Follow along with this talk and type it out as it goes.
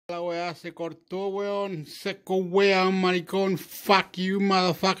La weá se cortó, weón. Seco, weón, maricón. Fuck you,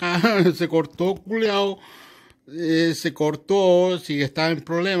 motherfucker. Se cortó, culiao. Se cortó. Si está en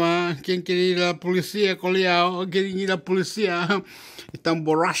problemas. ¿Quién quiere ir a la policía, culiao? ¿Quieren ir a la policía? Están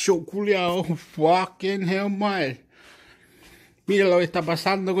borrachos, culiao. Fucking hell, mal. Mira lo que está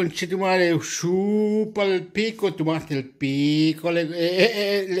pasando con Chetumare. Chupa el pico. Tomaste el pico.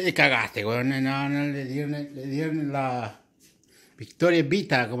 Le cagaste, weón. No, le dieron la. Victoria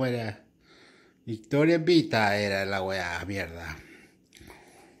Vita, ¿cómo era? Victoria Vita era la weá, mierda.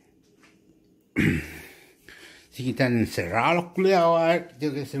 Sí que están encerrados los culiados, a ver,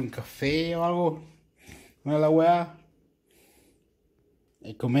 tengo que hacer un café o algo. ¿No es la weá?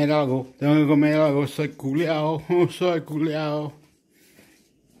 Hay que comer algo, tengo que comer algo, soy culiao, soy culiao.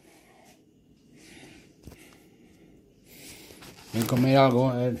 Tengo que comer algo,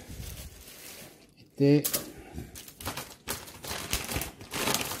 a ver.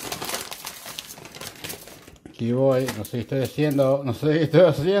 Aquí voy, no sé qué estoy haciendo, no sé qué estoy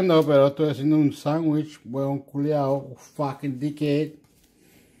haciendo, pero estoy haciendo un sándwich, weón culiao, fucking dickhead.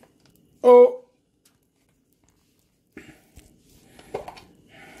 Oh.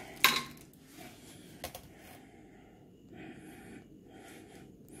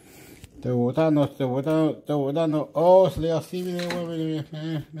 Estoy botando. Oh, salió así, mira,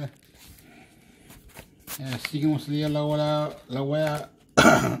 mira. Así como salía la wea.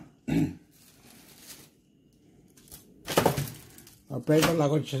 Aprieta la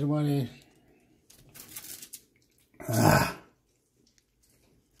concha de su madre.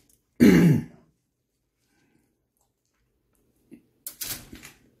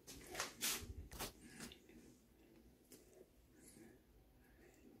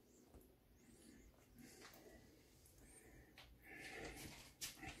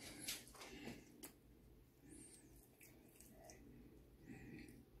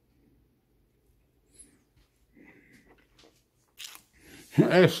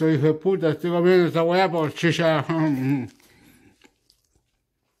 Eso, hijo de puta, estoy comiendo esta weá por chicha.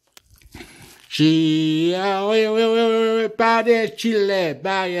 Oye, para Chile,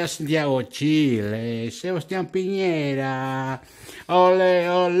 vaya Santiago, Chile, Sebastián Piñera, ole,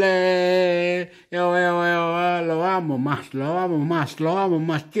 lo amo más,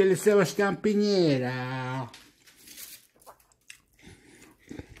 Chile, Sebastián Piñera.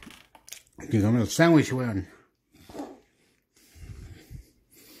 Que come el sándwich, weón.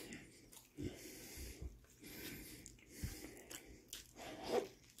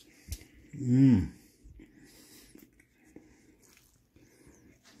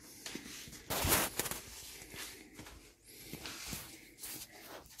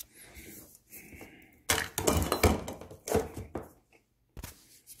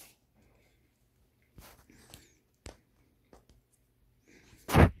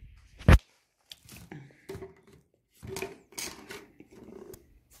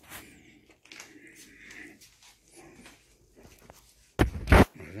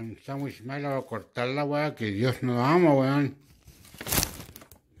 Un sándwich malo a cortar la weá, que Dios nos ama, weón.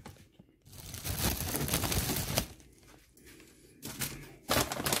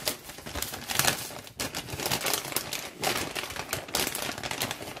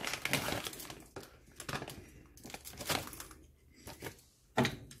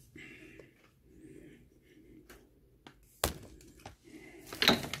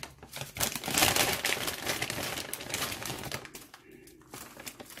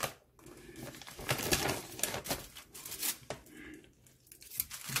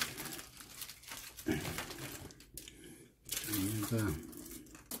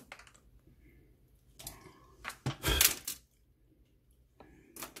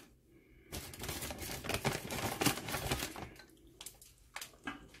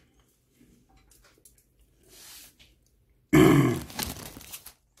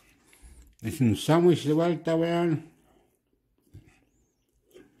 Es un sándwich de vuelta, weón.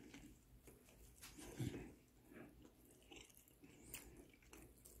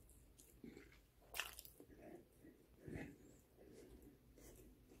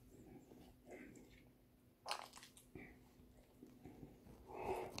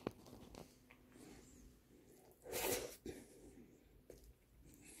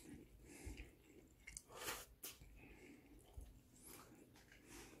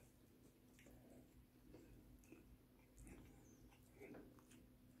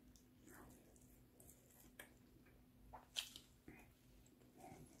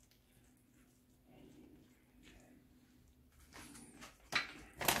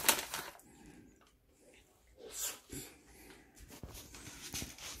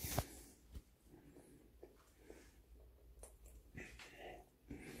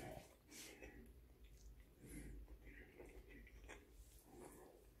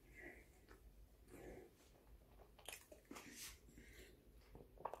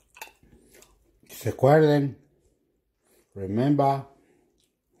 Recuerden, remember,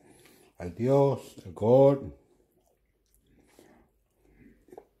 al Dios, al God.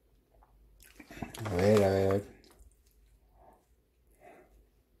 A ver.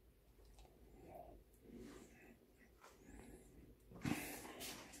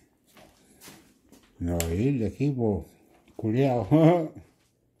 No, ir de aquí, po, culiao.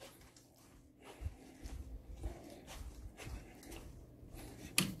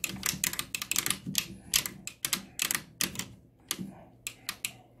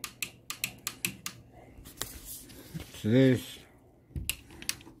 This.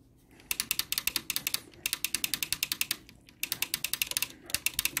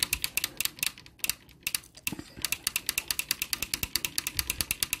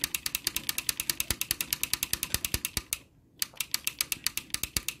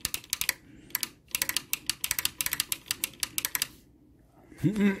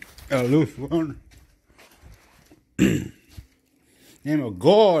 A loose one. Name of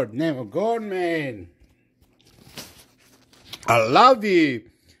God, man. I love you.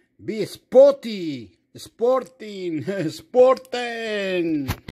 Be sporting.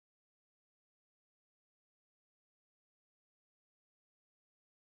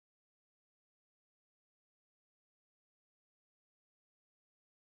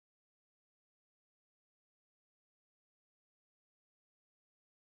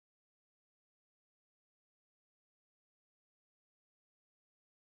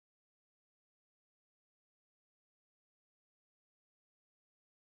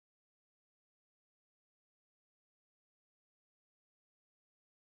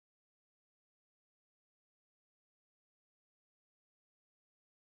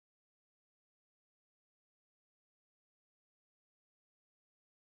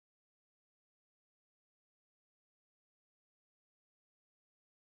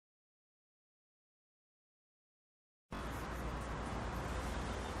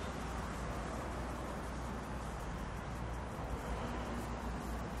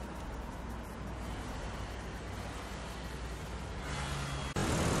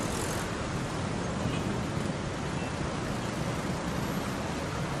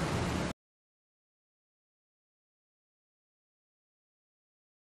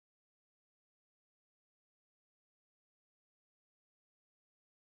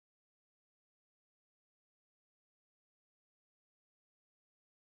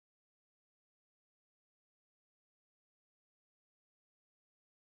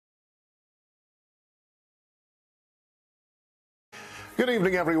 Good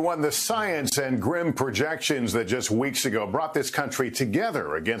evening, everyone. The science and grim projections that just weeks ago brought this country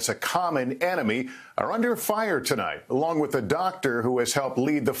together against a common enemy are under fire tonight, along with the doctor who has helped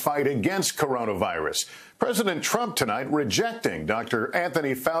lead the fight against coronavirus. President Trump tonight rejecting Dr.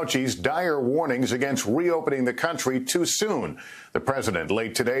 Anthony Fauci's dire warnings against reopening the country too soon. The president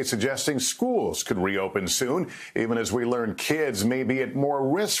late today suggesting schools could reopen soon, even as we learn kids may be at more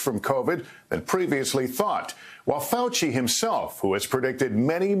risk from COVID than previously thought. While Fauci himself, who has predicted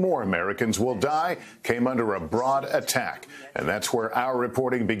many more Americans will die, came under a broad attack. And that's where our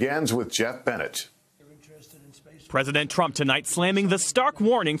reporting begins with Jeff Bennett. President Trump tonight slamming the stark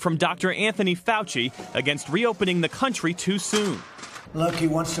warning from Dr. Anthony Fauci against reopening the country too soon. Look, he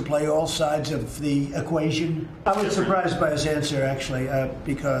wants to play all sides of the equation. I was surprised by his answer, actually,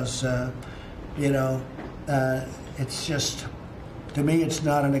 because, it's just, to me, it's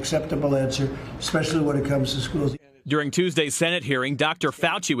not an acceptable answer, especially when it comes to schools. During Tuesday's Senate hearing, Dr.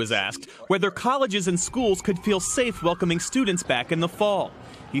 Fauci was asked whether colleges and schools could feel safe welcoming students back in the fall.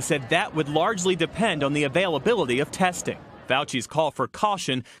 He said that would largely depend on the availability of testing. Fauci's call for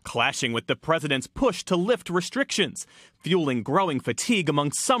caution clashing with the president's push to lift restrictions, fueling growing fatigue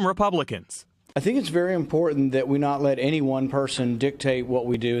among some Republicans. I think it's very important that we not let any one person dictate what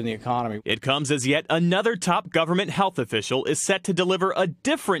we do in the economy. It comes as yet another top government health official is set to deliver a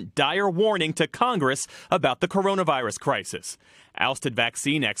different dire warning to Congress about the coronavirus crisis. Ousted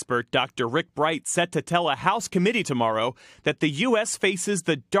vaccine expert Dr. Rick Bright set to tell a House committee tomorrow that the U.S. faces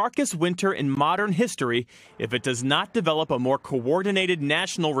the darkest winter in modern history if it does not develop a more coordinated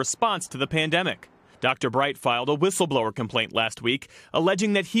national response to the pandemic. Dr. Bright filed a whistleblower complaint last week,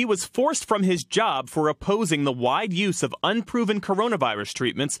 alleging that he was forced from his job for opposing the wide use of unproven coronavirus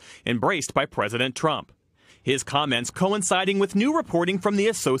treatments embraced by President Trump. His comments coinciding with new reporting from the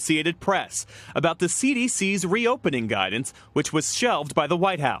Associated Press about the CDC's reopening guidance, which was shelved by the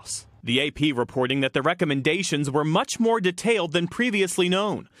White House. The AP reporting that the recommendations were much more detailed than previously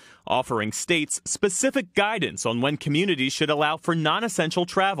known, offering states specific guidance on when communities should allow for non-essential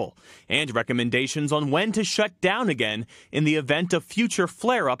travel and recommendations on when to shut down again in the event of future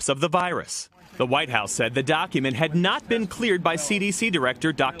flare-ups of the virus. The White House said the document had not been cleared by CDC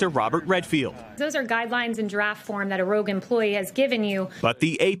Director Dr. Robert Redfield. Those are guidelines in draft form that a rogue employee has given you. But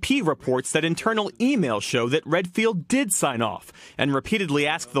the AP reports that internal emails show that Redfield did sign off and repeatedly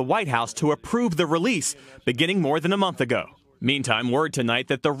asked the White House to approve the release beginning more than a month ago. Meantime, word tonight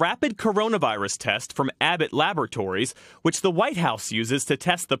that the rapid coronavirus test from Abbott Laboratories, which the White House uses to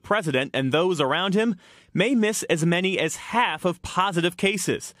test the president and those around him, may miss as many as half of positive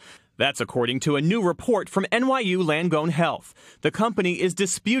cases. That's according to a new report from NYU Langone Health. The company is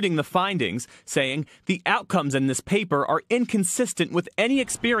disputing the findings, saying the outcomes in this paper are inconsistent with any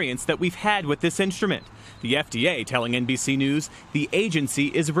experience that we've had with this instrument. The FDA telling NBC News the agency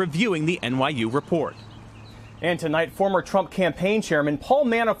is reviewing the NYU report. And tonight, former Trump campaign chairman Paul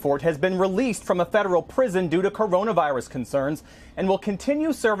Manafort has been released from a federal prison due to coronavirus concerns and will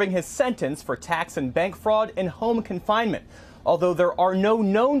continue serving his sentence for tax and bank fraud and home confinement, although there are no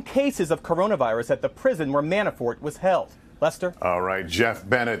known cases of coronavirus at the prison where Manafort was held. Lester? All right, Jeff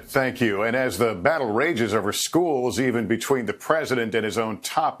Bennett, thank you. And as the battle rages over schools, even between the president and his own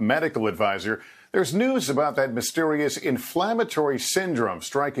top medical advisor, there's news about that mysterious inflammatory syndrome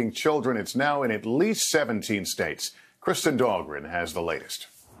striking children. It's now in at least 17 states. Kristen Dahlgren has the latest.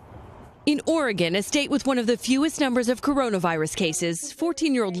 In Oregon, a state with one of the fewest numbers of coronavirus cases,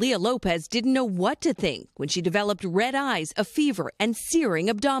 14-year-old Leah Lopez didn't know what to think when she developed red eyes, a fever, and searing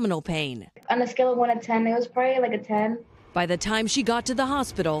abdominal pain. On a scale of 1 to 10, it was probably like a 10. By the time she got to the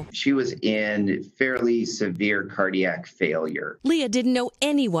hospital, she was in fairly severe cardiac failure. Leah didn't know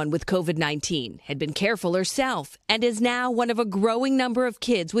anyone with COVID-19, had been careful herself, and is now one of a growing number of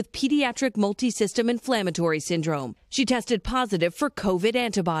kids with pediatric multisystem inflammatory syndrome. She tested positive for COVID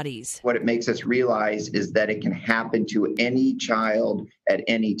antibodies. What it makes us realize is that it can happen to any child at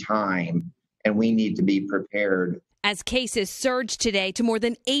any time, and we need to be prepared. As cases surged today to more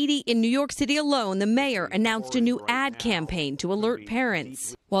than 80 in New York City alone, the mayor announced a new ad campaign to alert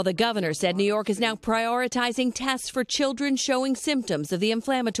parents. While the governor said New York is now prioritizing tests for children showing symptoms of the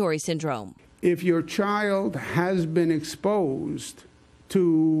inflammatory syndrome. If your child has been exposed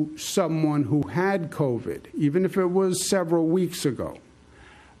to someone who had COVID, even if it was several weeks ago,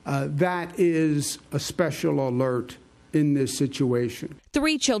 that is a special alert in this situation.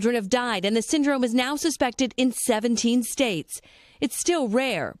 3 children have died, and the syndrome is now suspected in 17 states. It's still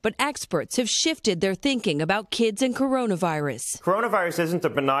rare, but experts have shifted their thinking about kids and coronavirus. Coronavirus isn't a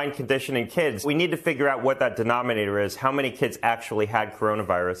benign condition in kids. We need to figure out what that denominator is, how many kids actually had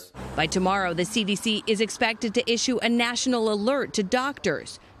coronavirus. By tomorrow, the CDC is expected to issue a national alert to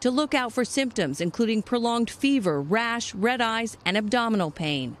doctors to look out for symptoms, including prolonged fever, rash, red eyes, and abdominal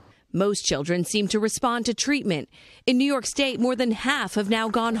pain. Most children seem to respond to treatment. In New York State, more than half have now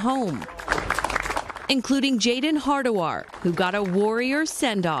gone home, including Jaden Hardawar, who got a warrior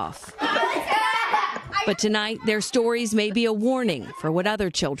send-off. But tonight, their stories may be a warning for what other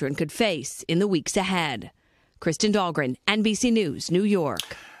children could face in the weeks ahead. Kristen Dahlgren, NBC News, New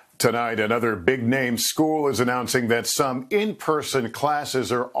York. Tonight, another big-name school is announcing that some in-person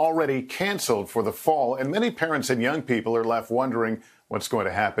classes are already canceled for the fall, and many parents and young people are left wondering what's going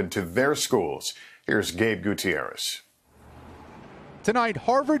to happen to their schools. Here's Gabe Gutierrez. Tonight,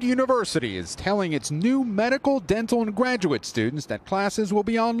 Harvard University is telling its new medical, dental, and graduate students that classes will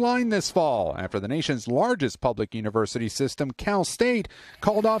be online this fall after the nation's largest public university system, Cal State,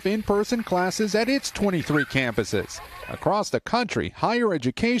 called off in-person classes at its 23 campuses. Across the country, higher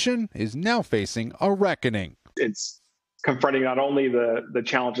education is now facing a reckoning. It's confronting not only the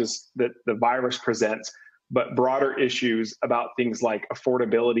challenges that the virus presents, but broader issues about things like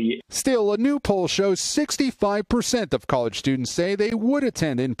affordability. Still, a new poll shows 65% of college students say they would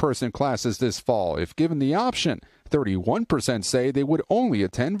attend in-person classes this fall if given the option. 31% say they would only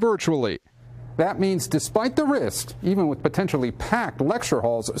attend virtually. That means despite the risk, even with potentially packed lecture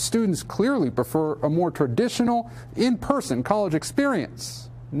halls, students clearly prefer a more traditional in-person college experience,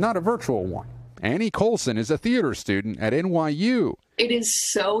 not a virtual one. Annie Colson is a theater student at NYU. It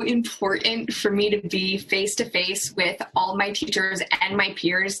is so important for me to be face-to-face with all my teachers and my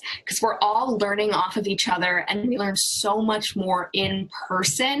peers because we're all learning off of each other and we learn so much more in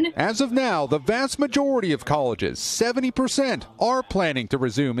person. As of now, the vast majority of colleges, 70%, are planning to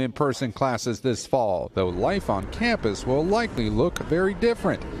resume in-person classes this fall, though life on campus will likely look very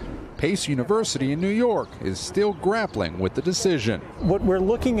different. Pace University in New York is still grappling with the decision. What we're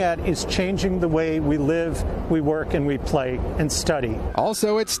looking at is changing the way we live, we work, and we play and study.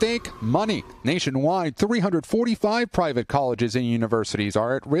 Also at stake, money. Nationwide, 345 private colleges and universities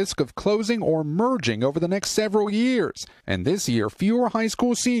are at risk of closing or merging over the next several years. And this year, fewer high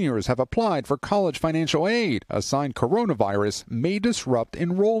school seniors have applied for college financial aid, a sign coronavirus may disrupt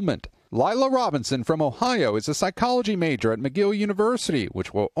enrollment. Lila Robinson from Ohio is a psychology major at McGill University,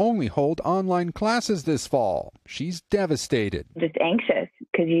 which will only hold online classes this fall. She's devastated. Just anxious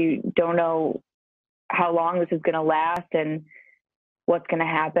because you don't know how long this is going to last and what's going to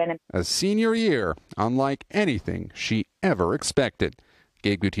happen. A senior year unlike anything she ever expected.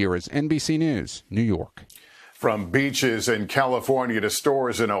 Gabe Gutierrez, NBC News, New York. From beaches in California to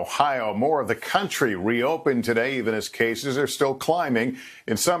stores in Ohio, more of the country reopened today, even as cases are still climbing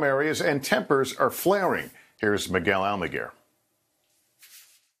in some areas and tempers are flaring. Here's Miguel Almaguer.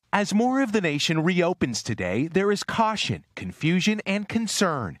 As more of the nation reopens today, there is caution, confusion, and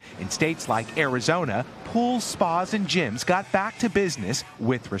concern. In states like Arizona, pools, spas, and gyms got back to business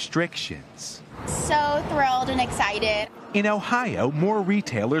with restrictions. So thrilled and excited. In Ohio, more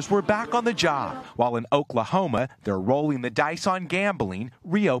retailers were back on the job, while in Oklahoma, they're rolling the dice on gambling,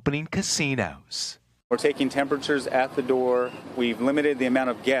 reopening casinos. We're taking temperatures at the door. We've limited the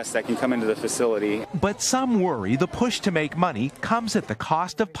amount of guests that can come into the facility. But some worry the push to make money comes at the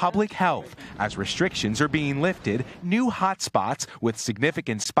cost of public health. As restrictions are being lifted, new hotspots with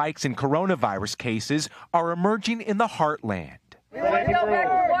significant spikes in coronavirus cases are emerging in the heartland.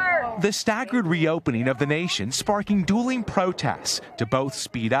 The staggered reopening of the nation sparking dueling protests to both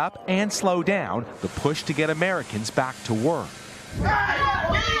speed up and slow down the push to get Americans back to work.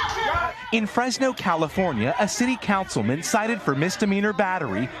 In Fresno, California, a city councilman cited for misdemeanor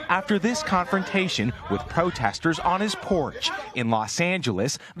battery after this confrontation with protesters on his porch. In Los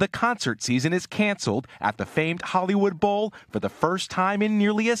Angeles, the concert season is canceled at the famed Hollywood Bowl for the first time in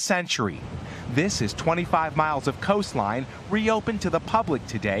nearly a century. This is 25 miles of coastline reopened to the public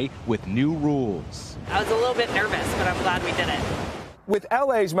today with new rules. I was a little bit nervous, but I'm glad we did it. With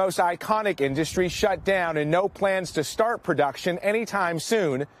LA's most iconic industry shut down and no plans to start production anytime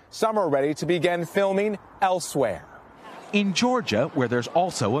soon, some are ready to begin filming elsewhere. In Georgia, where there's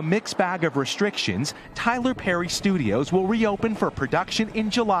also a mixed bag of restrictions, Tyler Perry Studios will reopen for production in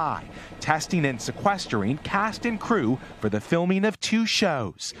July, testing and sequestering cast and crew for the filming of 2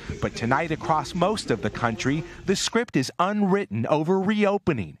 shows. But tonight across most of the country, the script is unwritten over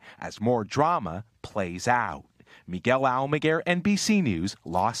reopening as more drama plays out. Miguel Almaguer, NBC News,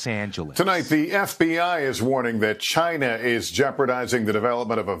 Los Angeles. Tonight, the FBI is warning that China is jeopardizing the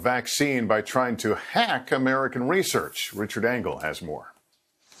development of a vaccine by trying to hack American research. Richard Engel has more.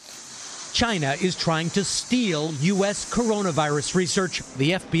 China is trying to steal U.S. coronavirus research,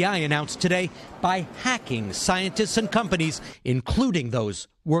 the FBI announced today, by hacking scientists and companies, including those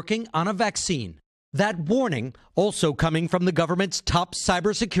working on a vaccine. That warning, also coming from the government's top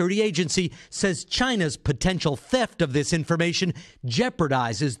cybersecurity agency, says China's potential theft of this information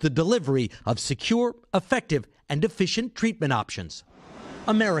jeopardizes the delivery of secure, effective, and efficient treatment options.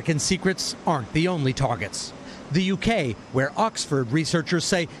 American secrets aren't the only targets. The UK, where Oxford researchers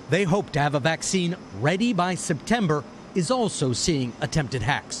say they hope to have a vaccine ready by September, is also seeing attempted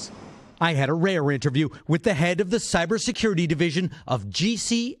hacks. I had a rare interview with the head of the cybersecurity division of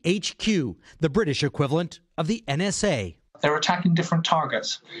GCHQ, the British equivalent of the NSA. They're attacking different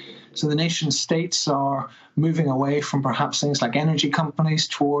targets. So the nation states are moving away from perhaps things like energy companies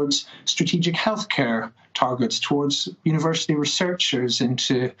towards strategic healthcare targets, towards university researchers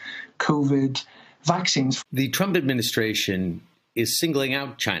into COVID vaccines. The Trump administration is singling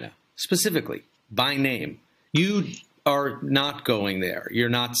out China, specifically, by name. You are not going there. You're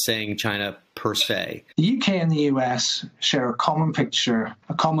not saying China per se. The UK and the US share a common picture,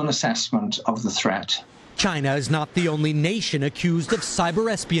 a common assessment of the threat. China is not the only nation accused of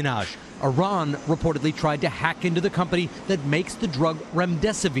cyber espionage. Iran reportedly tried to hack into the company that makes the drug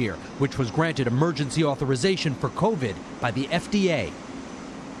remdesivir, which was granted emergency authorization for COVID by the FDA.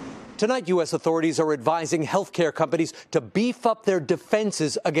 Tonight, U.S. authorities are advising healthcare companies to beef up their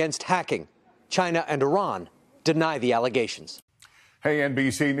defenses against hacking. China and Iran deny the allegations. Hey,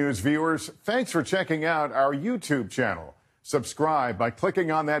 NBC News viewers, thanks for checking out our YouTube channel. Subscribe by clicking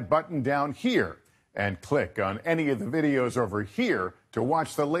on that button down here and click on any of the videos over here to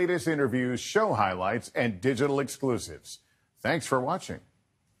watch the latest interviews, show highlights, and digital exclusives. Thanks for watching.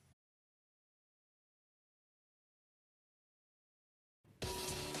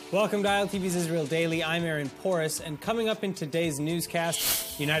 Welcome to ILTV's Israel Daily. I'm Aaron Porras, and coming up in today's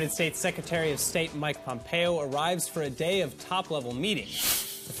newscast, United States Secretary of State Mike Pompeo arrives for a day of top-level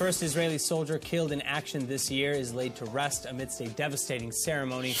meetings. The first Israeli soldier killed in action this year is laid to rest amidst a devastating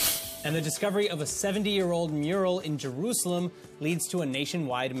ceremony, and the discovery of a 70-year-old mural in Jerusalem leads to a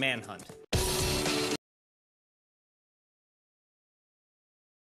nationwide manhunt.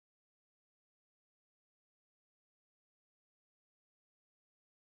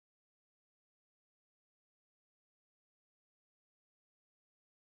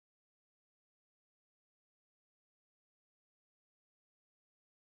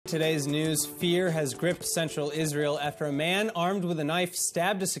 Today's news: fear has gripped central Israel after a man armed with a knife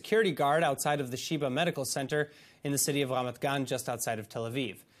stabbed a security guard outside of the Sheba Medical Center in the city of Ramat Gan, just outside of Tel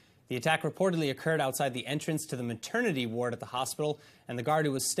Aviv. The attack reportedly occurred outside the entrance to the maternity ward at the hospital, and the guard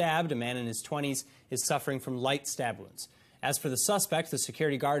who was stabbed, a man in his 20s, is suffering from light stab wounds. As for the suspect, the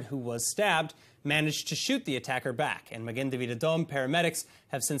security guard who was stabbed managed to shoot the attacker back, and Magen David Adom paramedics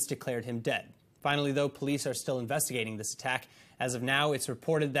have since declared him dead. Finally, though, police are still investigating this attack. As of now, it's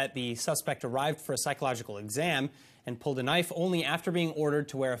reported that the suspect arrived for a psychological exam and pulled a knife only after being ordered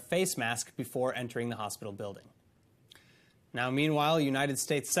to wear a face mask before entering the hospital building. Now, meanwhile, United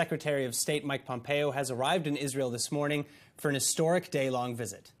States Secretary of State Mike Pompeo has arrived in Israel this morning for an historic day-long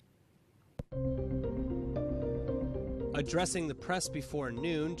visit. Addressing the press before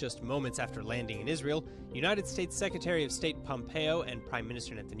noon, just moments after landing in Israel, United States Secretary of State Pompeo and Prime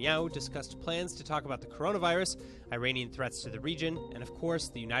Minister Netanyahu discussed plans to talk about the coronavirus, Iranian threats to the region, and of course,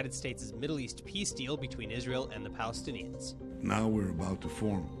 the United States' Middle East peace deal between Israel and the Palestinians. Now we're about to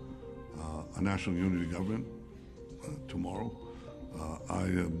form a national unity government tomorrow.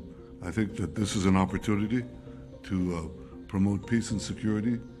 I think that this is an opportunity to promote peace and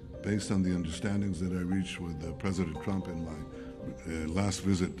security based on the understandings that I reached with President Trump in my last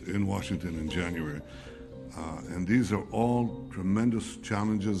visit in Washington in January. And these are all tremendous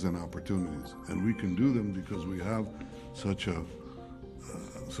challenges and opportunities. And we can do them because we have such a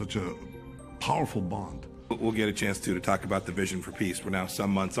powerful bond. We'll get a chance to talk about the vision for peace. We're now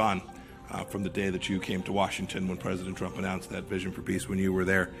some months on from the day that you came to Washington when President Trump announced that vision for peace when you were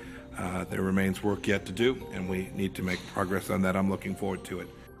there. There remains work yet to do, and we need to make progress on that. I'm looking forward to it.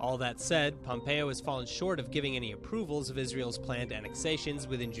 All that said, Pompeo has fallen short of giving any approvals of Israel's planned annexations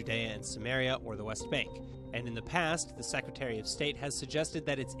within Judea and Samaria or the West Bank. And in the past, the Secretary of State has suggested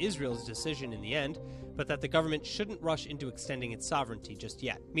that it's Israel's decision in the end, but that the government shouldn't rush into extending its sovereignty just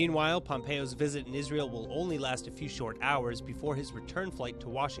yet. Meanwhile, Pompeo's visit in Israel will only last a few short hours before his return flight to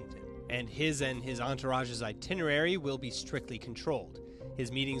Washington. And his entourage's itinerary will be strictly controlled. His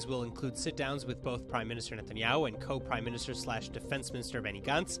meetings will include sit-downs with both Prime Minister Netanyahu and co-Prime Minister/Defense Minister Benny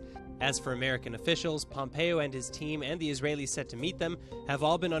Gantz. As for American officials, Pompeo and his team and the Israelis set to meet them have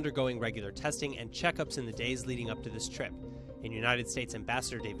all been undergoing regular testing and checkups in the days leading up to this trip. And United States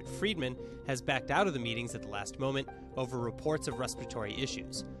Ambassador David Friedman has backed out of the meetings at the last moment over reports of respiratory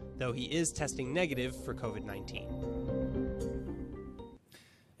issues, though he is testing negative for COVID-19.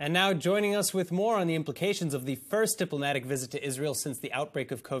 And now joining us with more on the implications of the first diplomatic visit to Israel since the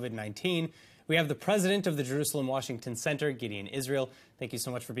outbreak of COVID-19, we have the president of the Jerusalem-Washington Center, Gideon Israel. Thank you so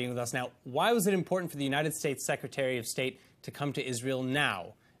much for being with us. Now, why was it important for the United States Secretary of State to come to Israel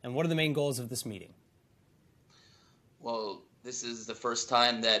now? And what are the main goals of this meeting? Well, this is the first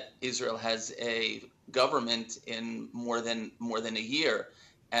time that Israel has a government in more than a year.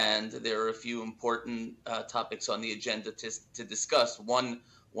 And there are a few important topics on the agenda to discuss.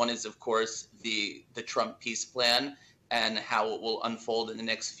 One is, of course, the Trump peace plan and how it will unfold in the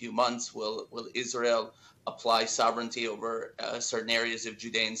next few months. Will Israel apply sovereignty over certain areas of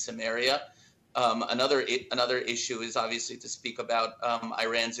Judea and Samaria? Another issue is obviously to speak about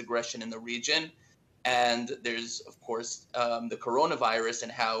Iran's aggression in the region. And there's, of course, the coronavirus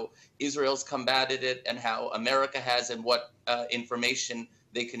and how Israel's combated it and how America has and what information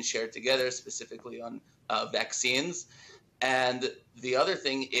they can share together, specifically on vaccines. And the other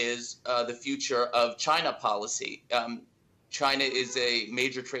thing is the future of China policy. China is a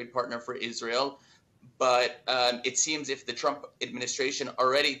major trade partner for Israel, but it seems if the Trump administration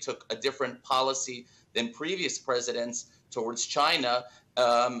already took a different policy than previous presidents towards China,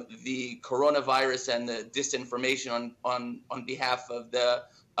 the coronavirus and the disinformation on behalf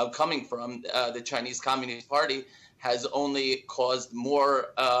of coming from the Chinese Communist Party has only caused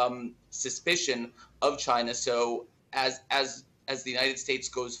more suspicion of China. So as the United States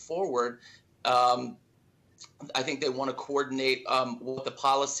goes forward, I think they want to coordinate what the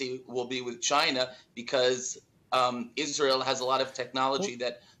policy will be with China, because Israel has a lot of technology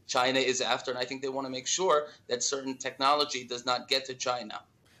that China is after, and I think they want to make sure that certain technology does not get to China.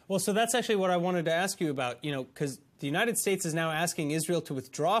 Well, so that's actually what I wanted to ask you about, because the United States is now asking Israel to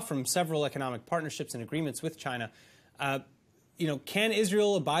withdraw from several economic partnerships and agreements with China. Can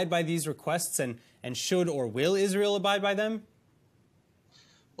Israel abide by these requests, and should or will Israel abide by them?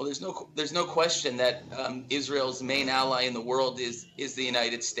 Well, there's no question that Israel's main ally in the world is the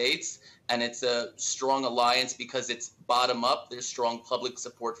United States, and it's a strong alliance because it's bottom up. There's strong public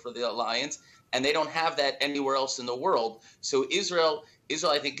support for the alliance, and they don't have that anywhere else in the world. So Israel,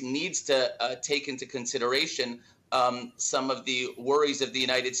 I think, needs to take into consideration some of the worries of the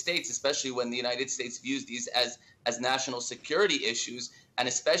United States, especially when the United States views these as national security issues, and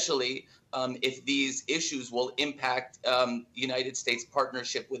especially if these issues will impact United States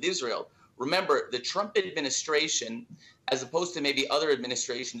partnership with Israel. Remember, the Trump administration, as opposed to maybe other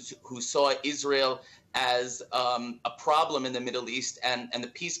administrations who saw Israel as a problem in the Middle East and the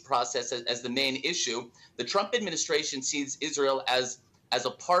peace process as the main issue, the Trump administration sees Israel as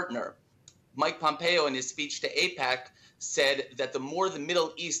a partner. Mike Pompeo, in his speech to AIPAC, said that the more the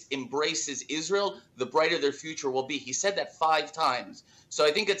Middle East embraces Israel, the brighter their future will be. He said that 5 times. So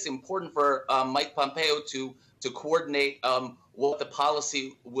I think it's important for Mike Pompeo to coordinate what the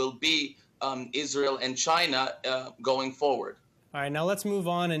policy will be, Israel and China, going forward. All right, now let's move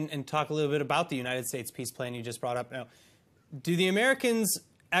on and talk a little bit about the United States peace plan you just brought up. Now, do the Americans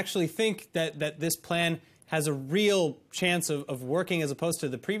actually think that this plan has a real chance of working as opposed to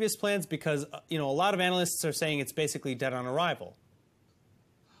the previous plans? Because, a lot of analysts are saying it's basically dead on arrival.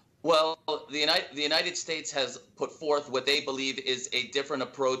 Well, the United States has put forth what they believe is a different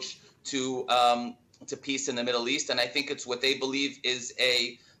approach to peace in the Middle East, and I think it's what they believe is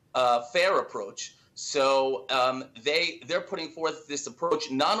a fair approach. So they're putting forth this approach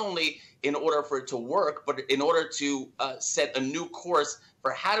not only in order for it to work, but in order to set a new course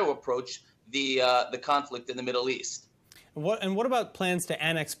for how to approach the conflict in the Middle East. And what about plans to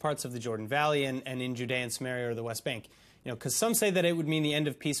annex parts of the Jordan Valley and in Judea and Samaria or the West Bank? Because some say that it would mean the end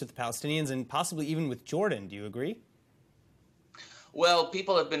of peace with the Palestinians and possibly even with Jordan. Do you agree? Well,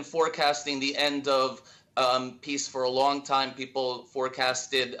 people have been forecasting the end of peace for a long time. People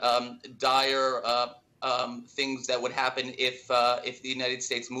forecasted dire things that would happen if the United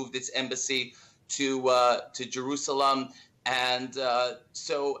States moved its embassy to Jerusalem, and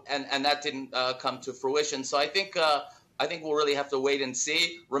that didn't come to fruition. So I think we'll really have to wait and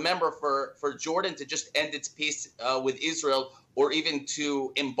see. Remember, for Jordan to just end its peace with Israel, or even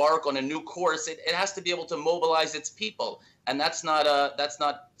to embark on a new course, it has to be able to mobilize its people, and that's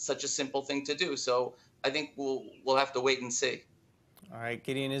not such a simple thing to do. So I think we'll have to wait and see. All right,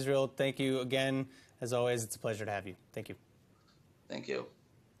 Gideon Israel, thank you again. As always, it's a pleasure to have you. Thank you. Thank you.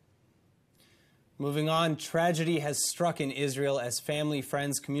 Moving on, tragedy has struck in Israel as family,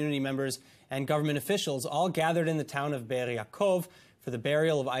 friends, community members, and government officials all gathered in the town of Be'er Yaakov for the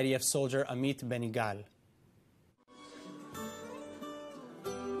burial of IDF soldier Amit Benigal.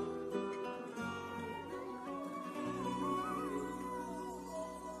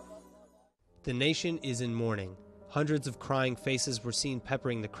 The nation is in mourning. Hundreds of crying faces were seen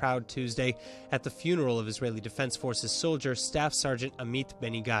peppering the crowd Tuesday at the funeral of Israeli Defense Forces soldier Staff Sergeant Amit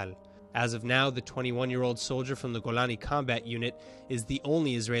Benigal. As of now, the 21-year-old soldier from the Golani Combat Unit is the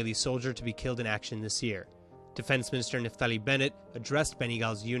only Israeli soldier to be killed in action this year. Defense Minister Naftali Bennett addressed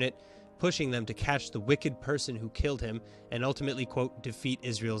Benigal's unit, pushing them to catch the wicked person who killed him and ultimately, quote, defeat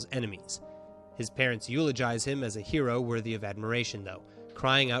Israel's enemies. His parents eulogize him as a hero worthy of admiration, though,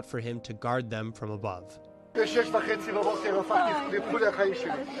 crying out for him to guard them from above.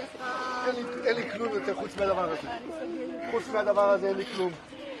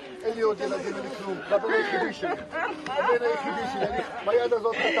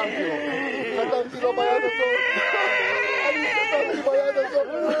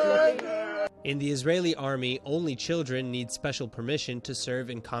 In the Israeli army, only children need special permission to serve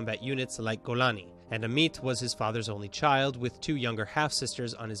in combat units like Golani, and Amit was his father's only child, with 2 younger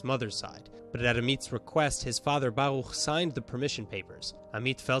half-sisters on his mother's side. But at Amit's request, his father Baruch signed the permission papers.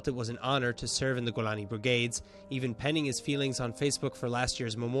 Amit felt it was an honor to serve in the Golani brigades, even penning his feelings on Facebook for last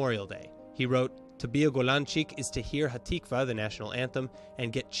year's Memorial Day. He wrote, "To be a Golanchik is to hear Hatikva, the national anthem,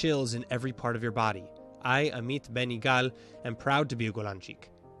 and get chills in every part of your body. I, Amit Benigal, am proud to be a Golanchik.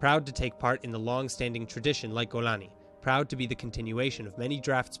 Proud to take part in the long-standing tradition like Golani. Proud to be the continuation of many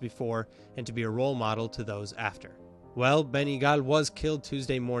drafts before and to be a role model to those after." Well, Benigal was killed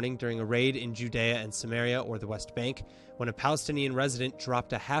Tuesday morning during a raid in Judea and Samaria, or the West Bank, when a Palestinian resident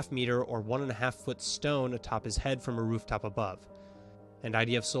dropped a half-meter or 1.5-foot stone atop his head from a rooftop above. And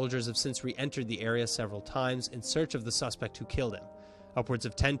IDF soldiers have since re-entered the area several times in search of the suspect who killed him. Upwards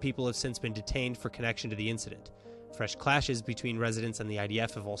of 10 people have since been detained for connection to the incident. Fresh clashes between residents and the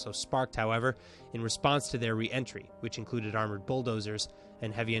IDF have also sparked, however, in response to their re-entry, which included armored bulldozers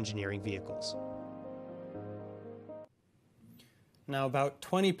and heavy engineering vehicles. Now, about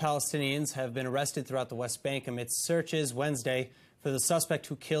 20 Palestinians have been arrested throughout the West Bank amidst searches Wednesday for the suspect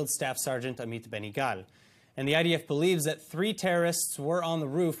who killed Staff Sergeant Amit Benigal. And the IDF believes that 3 terrorists were on the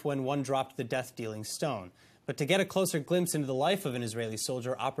roof when one dropped the death-dealing stone. But to get a closer glimpse into the life of an Israeli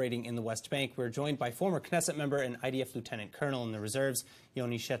soldier operating in the West Bank, we're joined by former Knesset member and IDF Lieutenant Colonel in the Reserves,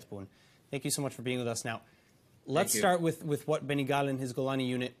 Yoni Shetbun. Thank you so much for being with us. Now, Let's start with what Benny Gad and his Golani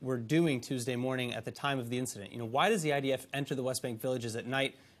unit were doing Tuesday morning at the time of the incident. Why does the IDF enter the West Bank villages at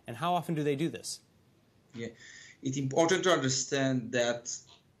night, and how often do they do this? Yeah, it's important to understand that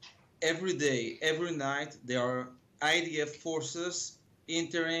every day, every night, there are IDF forces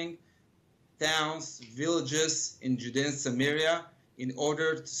entering towns, villages in Judea and Samaria in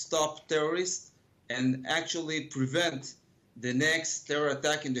order to stop terrorists and actually prevent the next terror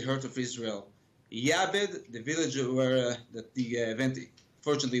attack in the heart of Israel. Yabed, the village where the event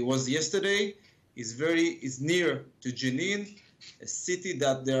fortunately was yesterday, is near to Jenin, a city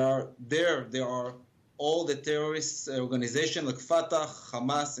that there are all the terrorist organizations like Fatah,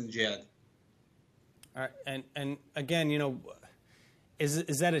 Hamas, and Jihad. All right, and again,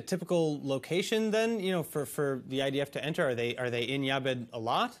 is that a typical location then? For the IDF to enter, are they in Yabed a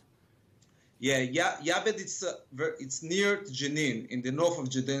lot? Yeah, Yabed it's near to Jenin in the north of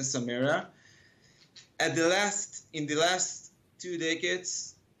Judea and Samaria. In the last 2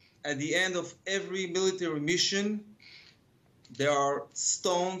 decades, at the end of every military mission, there are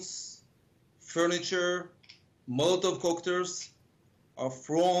stones, furniture, Molotov cocktails are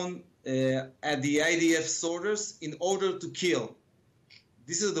thrown at the IDF soldiers in order to kill.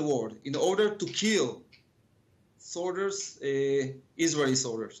 This is the word. In order to kill soldiers, Israeli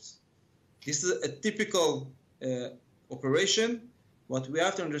soldiers. This is a typical operation. But we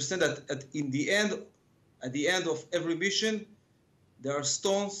have to understand that at the end of every mission, there are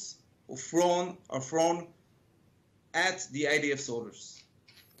stones are thrown at the IDF soldiers.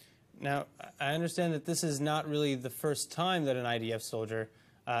 Now, I understand that this is not really the first time that an IDF soldier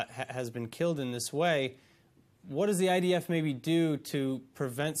has been killed in this way. What does the IDF maybe do to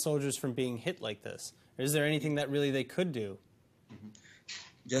prevent soldiers from being hit like this? Or is there anything that really they could do? Mm-hmm.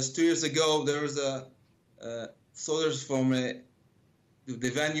 Just 2 years ago, there was soldiers from the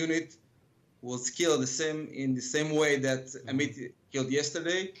van unit was killed in the same way that Amit killed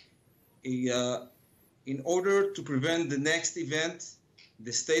yesterday. In order to prevent the next event,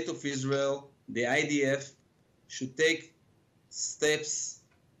 the state of Israel, the IDF, should take steps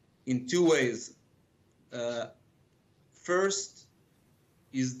in 2 ways. First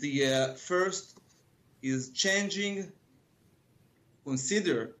is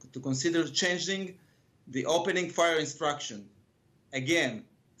consider changing the opening fire instruction. Again,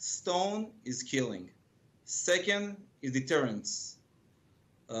 stone is killing. Second is deterrence.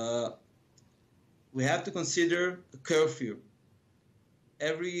 We have to consider a curfew.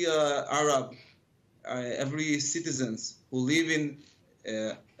 Every Arab, every citizens who live in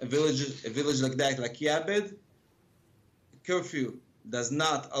a village like that, like Yabed, curfew does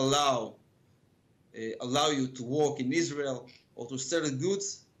not allow you to walk in Israel or to sell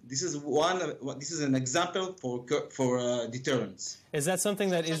goods. This is an example for deterrence. Is that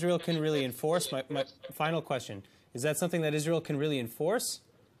something that Israel can really enforce? My final question. Is that something that Israel can really enforce?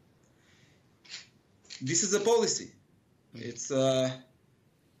 This is a policy. It's the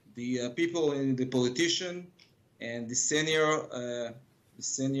people and the politician and the senior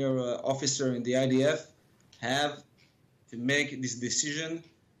officer in the IDF have to make this decision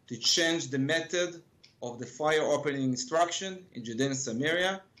to change the method of the fire opening instruction in Judea and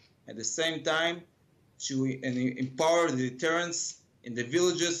Samaria, at the same time to empower the deterrence in the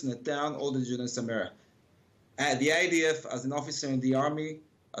villages and the town, all the Judea and Samaria. The IDF, as an officer in the army,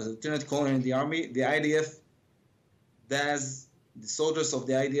 as a lieutenant colonel in the army, the IDF the soldiers of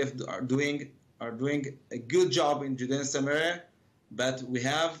the IDF are doing a good job in Judea and Samaria, but we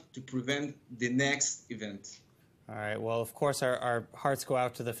have to prevent the next event. All right. Well, of course, our hearts go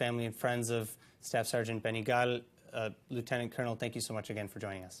out to the family and friends of Staff Sergeant Benny Gad. Lieutenant Colonel, thank you so much again for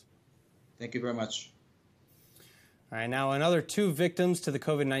joining us. Thank you very much. All right, now another 2 victims to the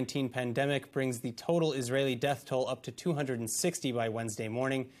COVID-19 pandemic brings the total Israeli death toll up to 260 by Wednesday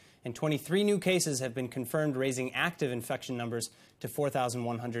morning, and 23 new cases have been confirmed, raising active infection numbers to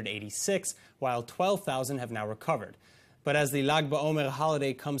 4,186, while 12,000 have now recovered. But as the Lag BaOmer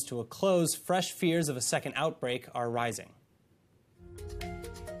holiday comes to a close, fresh fears of a second outbreak are rising.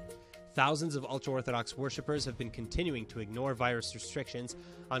 Thousands of ultra-Orthodox worshippers have been continuing to ignore virus restrictions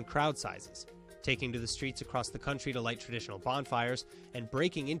on crowd sizes, taking to the streets across the country to light traditional bonfires and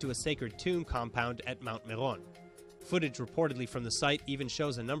breaking into a sacred tomb compound at Mount Meron. Footage reportedly from the site even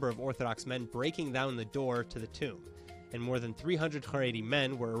shows a number of Orthodox men breaking down the door to the tomb, and more than 300 Haredi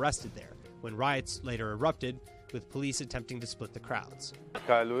men were arrested there, when riots later erupted, with police attempting to split the crowds.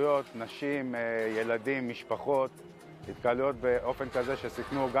 התקהלויות, נשים, ילדים, משפחות, התקהלויות באופן כזה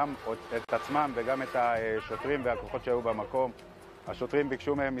שסיכנו גם את עצמם וגם את השוטרים והכוחות שהיו במקום. השוטרים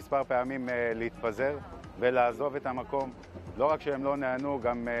ביקשו מהם מספר פעמים להתפזר ולעזוב את המקום. לא רק שהם לא נענו,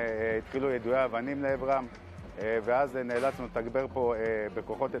 גם התחילו יידויי אבנים לעברם. ואז נאלצנו לתגבר פה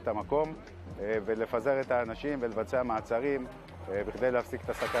בכוחות את המקום ולפזר את האנשים ולבצע מעצרים בכדי להפסיק את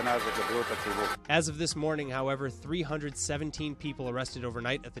הסכנה הזאת לבריאות הציבור. As of this morning, however, 317 people arrested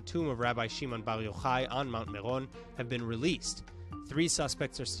overnight at the tomb of Rabbi Shimon Bar Yochai on Mount Meron have been released. 3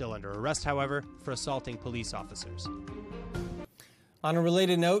 suspects are still under arrest, however, for assaulting police officers. On a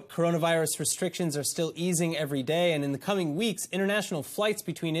related note, coronavirus restrictions are still easing every day, and in the coming weeks, international flights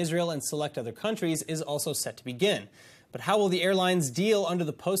between Israel and select other countries is also set to begin. But how will the airlines deal under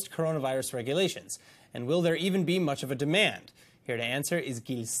the post-coronavirus regulations? And will there even be much of a demand? Here to answer is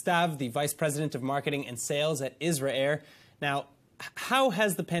Gil Stav, the Vice President of Marketing and Sales at Israel. Now, how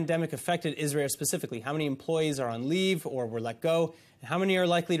has the pandemic affected Israel specifically? How many employees are on leave or were let go? And how many are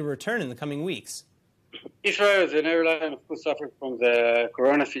likely to return in the coming weeks? Israel as an airline, of course, suffered from the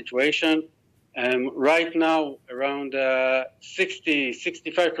corona situation. Right now, around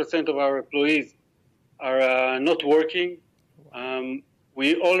 65% of our employees are not working.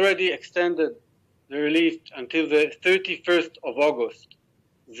 We already extended the relief until the 31st of August.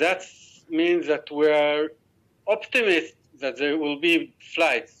 That means that we are optimistic that there will be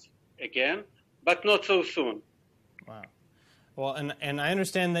flights again, but not so soon. Wow. Well, and I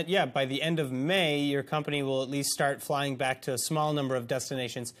understand that, yeah, by the end of May, your company will at least start flying back to a small number of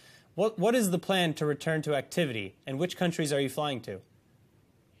destinations. What is the plan to return to activity, and which countries are you flying to?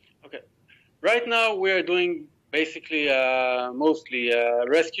 Okay. Right now, we are doing basically mostly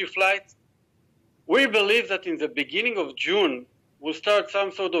rescue flights. We believe that in the beginning of June, we'll start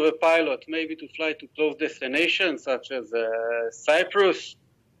some sort of a pilot, maybe to fly to close destinations such as Cyprus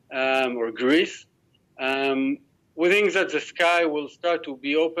or Greece. We think that the sky will start to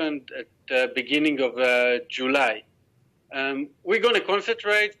be opened at the beginning of July. We're going to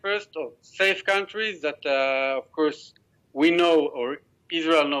concentrate first on safe countries that, of course, we know, or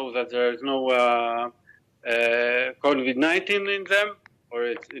Israel knows that there is no COVID-19 in them, or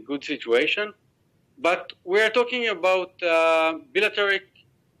it's a good situation. But we are talking about bilateral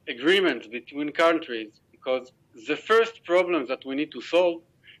agreements between countries, because the first problem that we need to solve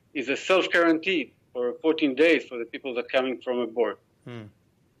is a self-quarantine for 14 days for the people that are coming from abroad. All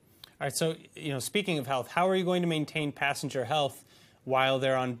right, so, speaking of health, how are you going to maintain passenger health while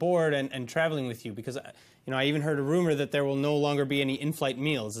they're on board and traveling with you? Because, I even heard a rumor that there will no longer be any in-flight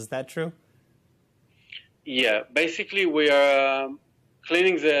meals. Is that true? Yeah, basically we are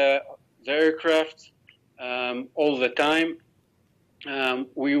cleaning the aircraft all the time.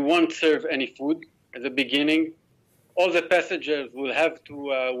 We won't serve any food at the beginning. All the passengers will have to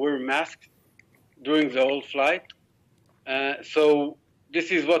wear masks during the whole flight. So this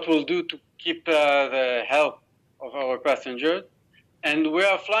is what we'll do to keep the health of our passengers. And we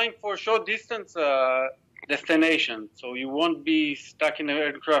are flying for short distance destinations. So you won't be stuck in an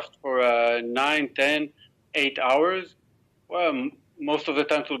aircraft for 9, 10, 8 hours. Well, most of the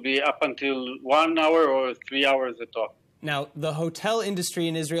time it will be up until 1 hour or 3 hours at all. Now, the hotel industry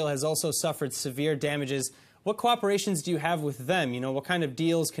in Israel has also suffered severe damages. What cooperations do you have with them? What kind of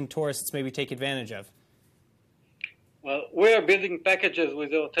deals can tourists maybe take advantage of? Well, we are building packages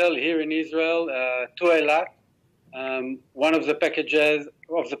with the hotel here in Israel to Eilat. One of the packages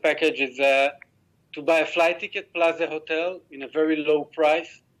is to buy a flight ticket plus the hotel in a very low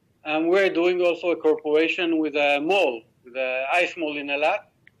price. We're doing also a cooperation with a mall, with the ice mall in Eilat.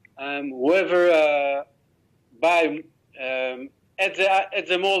 Whoever buy at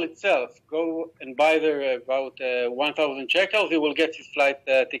the mall itself, go and buy there about 1,000 shekels, he will get his flight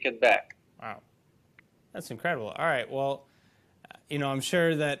ticket back. Wow. That's incredible. All right. Well, I'm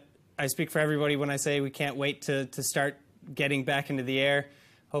sure that I speak for everybody when I say we can't wait to start getting back into the air.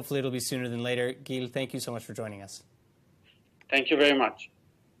 Hopefully it'll be sooner than later. Gil, thank you so much for joining us. Thank you very much.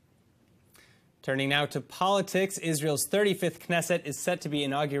 Turning now to politics, Israel's 35th Knesset is set to be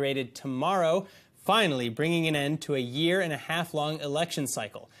inaugurated tomorrow, finally bringing an end to a year-and-a-half-long election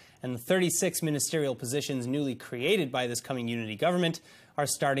cycle. And the 36 ministerial positions newly created by this coming unity government are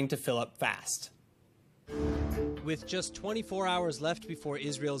starting to fill up fast. With just 24 hours left before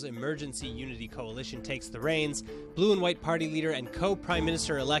Israel's emergency unity coalition takes the reins, Blue and White Party leader and co-Prime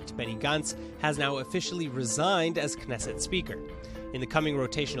Minister-elect Benny Gantz has now officially resigned as Knesset Speaker. In the coming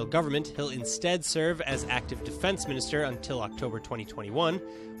rotational government, he'll instead serve as active defense minister until October 2021,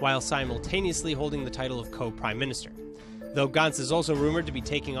 while simultaneously holding the title of co-Prime Minister. Though Gantz is also rumored to be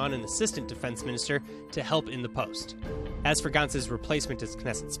taking on an assistant defense minister to help in the post. As for Gantz's replacement as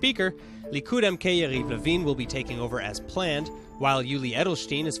Knesset Speaker, Likud MK Yariv Levin will be taking over as planned, while Yuli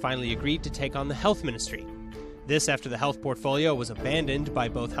Edelstein has finally agreed to take on the health ministry. This after the health portfolio was abandoned by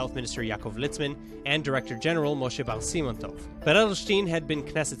both Health Minister Yaakov Litzman and Director General Moshe Bar Simontov. But Edelstein had been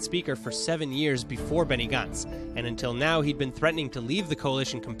Knesset Speaker for 7 years before Benny Gantz, and until now he'd been threatening to leave the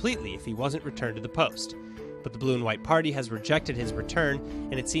coalition completely if he wasn't returned to the post. But the Blue and White Party has rejected his return,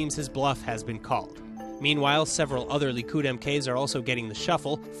 and it seems his bluff has been called. Meanwhile, several other Likud MKs are also getting the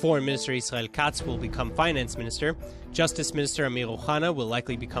shuffle. Foreign Minister Israel Katz will become Finance Minister. Justice Minister Amir Ohana will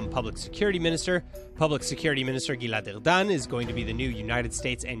likely become Public Security Minister. Public Security Minister Gilad Erdan is going to be the new United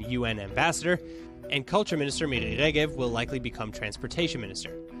States and UN Ambassador. And Culture Minister Miri Regev will likely become Transportation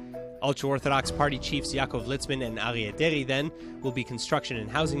Minister. Ultra-Orthodox Party chiefs Yaakov Litzman and Aryeh Deri then will be Construction and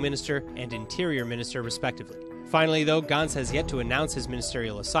Housing Minister and Interior Minister respectively. Finally, though, Gantz has yet to announce his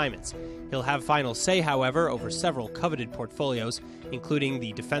ministerial assignments. He'll have final say, however, over several coveted portfolios, including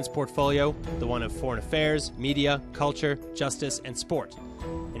the defense portfolio, the one of foreign affairs, media, culture, justice, and sport.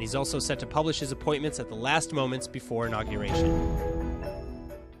 And he's also set to publish his appointments at the last moments before inauguration.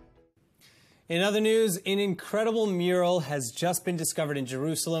 In other news, an incredible mural has just been discovered in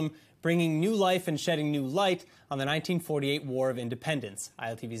Jerusalem, bringing new life and shedding new light on the 1948 War of Independence.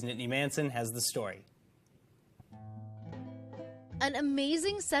 ILTV's Nittany Manson has the story. An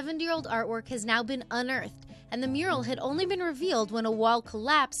amazing 70-year-old artwork has now been unearthed, and the mural had only been revealed when a wall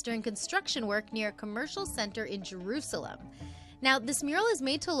collapsed during construction work near a commercial center in Jerusalem. Now, this mural is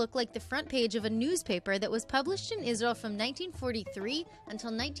made to look like the front page of a newspaper that was published in Israel from 1943 until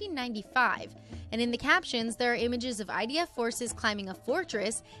 1995. And in the captions, there are images of IDF forces climbing a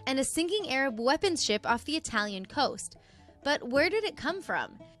fortress and a sinking Arab weapons ship off the Italian coast. But where did it come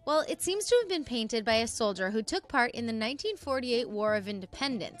from? Well, it seems to have been painted by a soldier who took part in the 1948 War of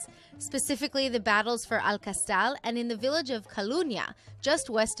Independence, specifically the battles for Al-Kastal and in the village of Kalunya, just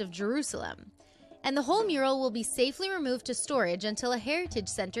west of Jerusalem. And the whole mural will be safely removed to storage until a heritage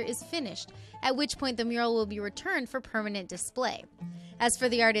center is finished, at which point the mural will be returned for permanent display. As for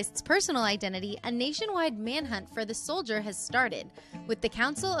the artist's personal identity, a nationwide manhunt for the soldier has started, with the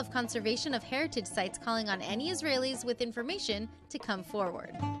Council of Conservation of Heritage Sites calling on any Israelis with information to come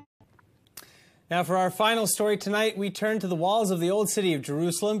forward. Now for our final story tonight, we turn to the walls of the old city of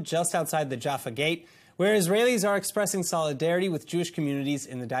Jerusalem, just outside the Jaffa Gate, where Israelis are expressing solidarity with Jewish communities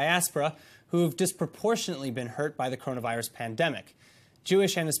in the diaspora who have disproportionately been hurt by the coronavirus pandemic.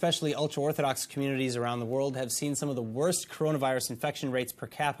 Jewish and especially ultra-Orthodox communities around the world have seen some of the worst coronavirus infection rates per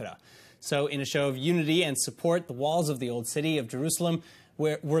capita. So in a show of unity and support, the walls of the old city of Jerusalem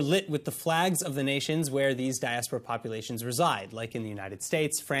were lit with the flags of the nations where these diaspora populations reside, like in the United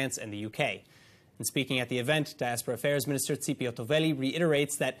States, France, and the UK. And speaking at the event, Diaspora Affairs Minister Tzipi Otoveli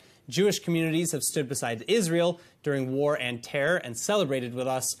reiterates that Jewish communities have stood beside Israel during war and terror and celebrated with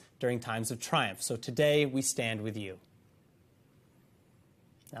us during times of triumph. So today, we stand with you.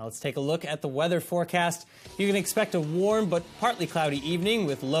 Now let's take a look at the weather forecast. You can expect a warm but partly cloudy evening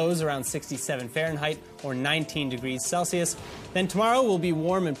with lows around 67 Fahrenheit or 19 degrees Celsius. Then tomorrow will be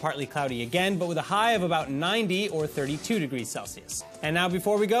warm and partly cloudy again, but with a high of about 90 or 32 degrees Celsius. And now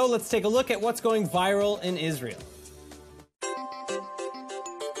before we go, let's take a look at what's going viral in Israel.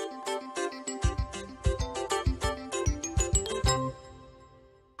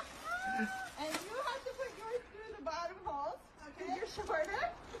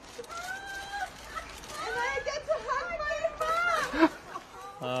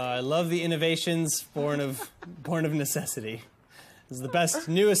 I love the innovations born of necessity. This is the best,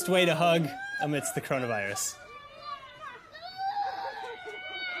 newest way to hug amidst the coronavirus.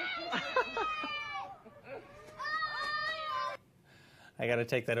 I got to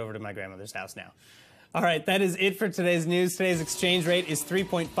take that over to my grandmother's house now. All right, that is it for today's news. Today's exchange rate is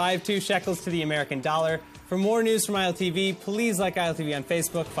 3.52 shekels to the American dollar. For more news from ILTV, please like ILTV on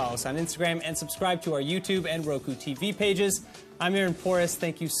Facebook, follow us on Instagram, and subscribe to our YouTube and Roku TV pages. I'm Aaron Porras.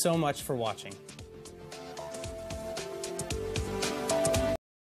 Thank you so much for watching.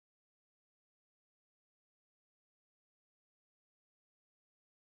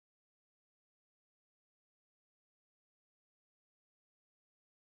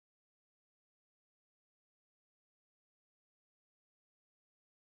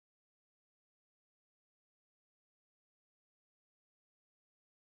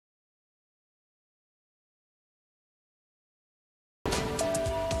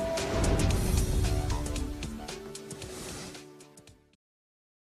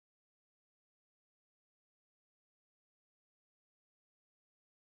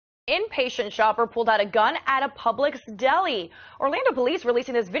 inpatient shopper pulled out a gun at a Publix deli. Orlando police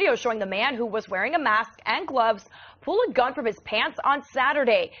releasing this video showing the man who was wearing a mask and gloves pull a gun from his pants on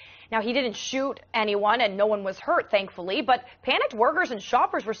Saturday. Now, he didn't shoot anyone and no one was hurt, thankfully, but panicked workers and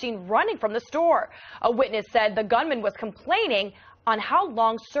shoppers were seen running from the store. A witness said the gunman was complaining on how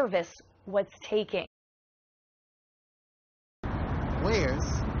long service was taking. Where's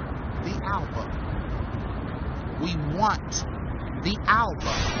the album? We want the album.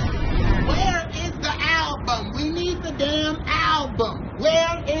 Where is the album? We need the damn album.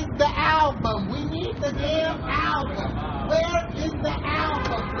 Where is the album? We need the damn album. Where is the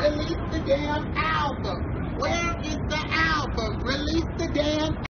album? Release the damn album.